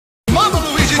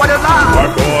what a lie. My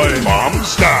boy, bomb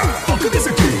style.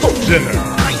 Dinner.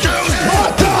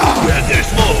 Where there's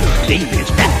smoke,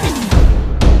 David's back.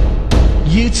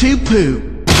 You two poop.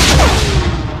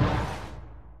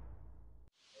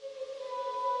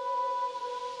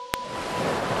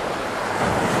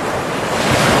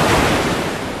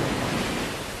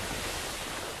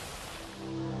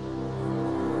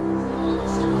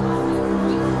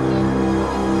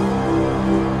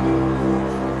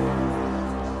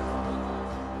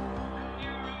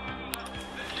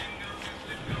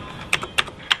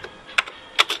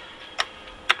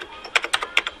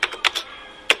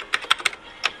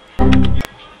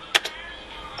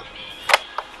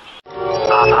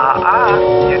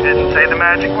 You didn't say the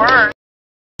magic word.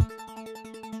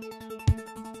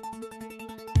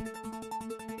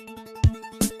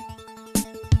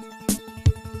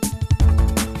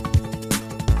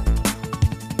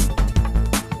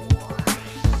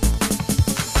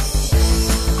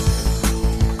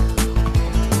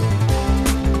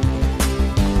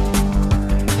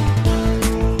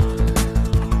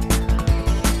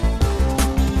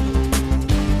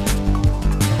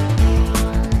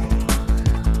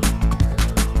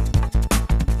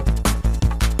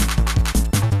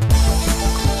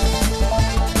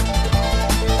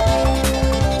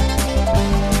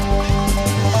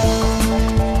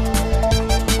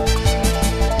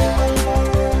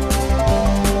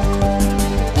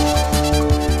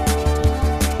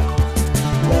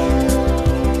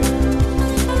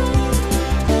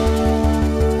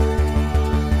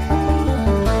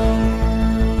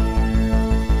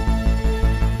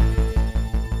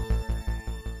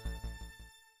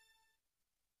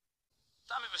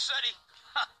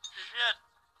 Shit.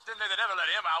 Didn't think they'd ever let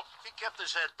him out. He kept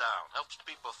his head down. Helps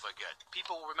people forget.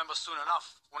 People will remember soon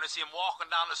enough. When they see him walking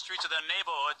down the streets of their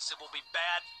neighborhoods, it will be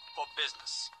bad for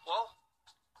business. Well,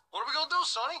 what are we gonna do,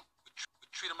 Sonny? We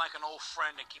treat him like an old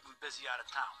friend and keep him busy out of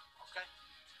town, okay?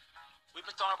 We've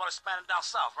been talking about expanding down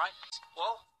south, right?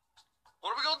 Well,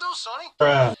 what are we gonna do, Sonny?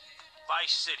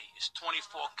 Vice City is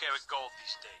 24-karat gold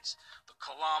these days. The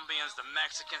Colombians, the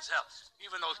Mexicans, hell,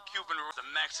 even those Cuban, the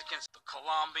Mexicans, the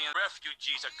Colombian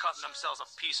refugees are cutting themselves a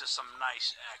piece of some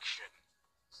nice action.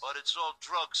 But it's all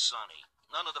drugs, Sonny.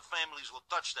 None of the families will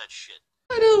touch that shit.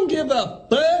 I don't give a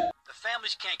fuck. The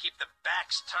families can't keep their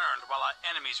backs turned while our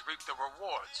enemies reap the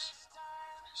rewards.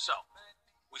 So,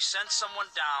 we send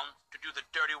someone down to do the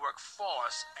dirty work for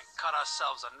us and cut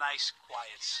ourselves a nice,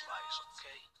 quiet slice,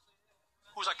 okay?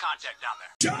 Who's our contact down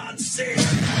there? John C. We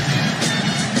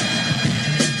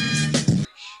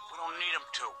don't need him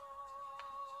to.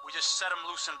 We just set him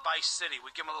loose in Vice City.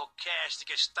 We give him a little cash to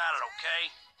get started,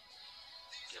 okay?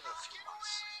 Give it a few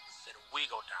months. Then we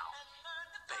go down.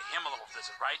 Pay him a little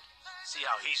visit, right? See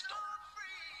how he's doing.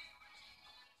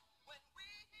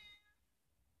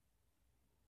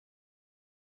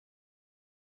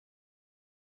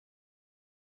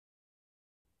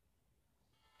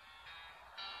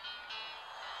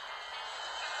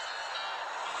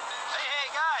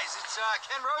 It's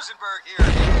Ken Rosenberg here.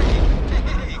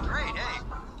 Hey, great, hey.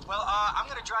 Well, I'm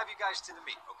gonna drive you guys to the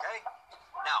meet, okay?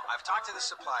 Now, I've talked to the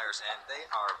suppliers, and they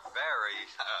are very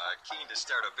keen to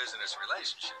start a business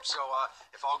relationship. So,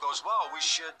 if all goes well, we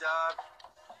should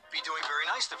be doing very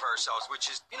nice for ourselves,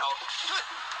 which is, you know, good.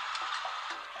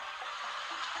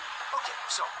 Okay,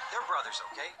 so they're brothers,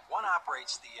 okay? One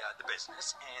operates the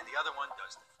business, and the other one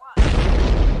does the flying.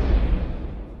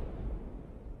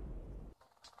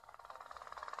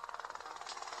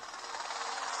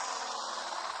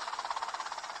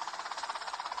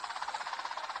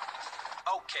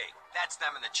 Okay, that's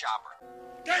them in the chopper.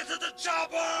 Get to the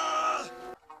chopper!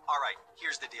 All right,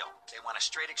 here's the deal. They want a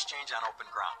straight exchange on open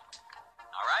ground.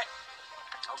 All right?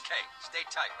 Okay, stay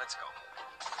tight. Let's go.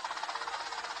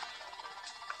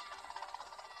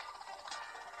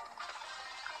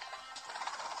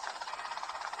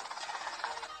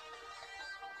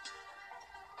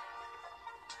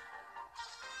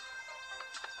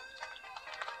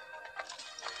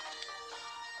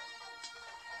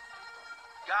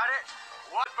 Got it?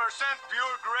 1%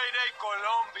 pure grade A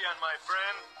Colombian, my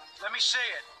friend. Let me see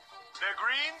it. The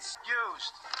greens?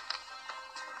 Used.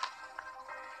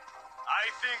 I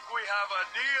think we have a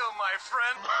deal, my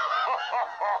friend.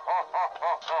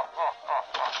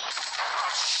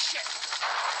 Oh, shit!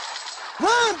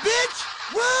 Run, bitch!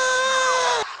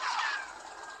 Run!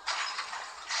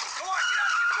 Come on, get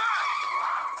out of your car!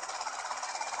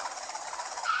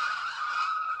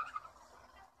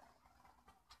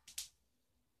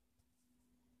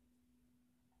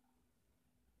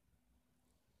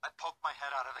 I poked my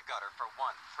head out of the gutter for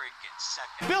 1 freaking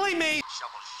second. Billy me!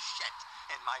 Shovel shit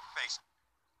in my face.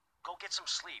 Go get some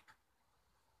sleep.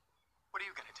 What are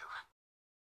you gonna do?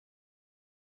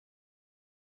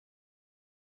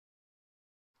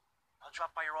 I'll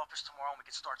drop by your office tomorrow and we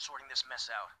can start sorting this mess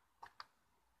out.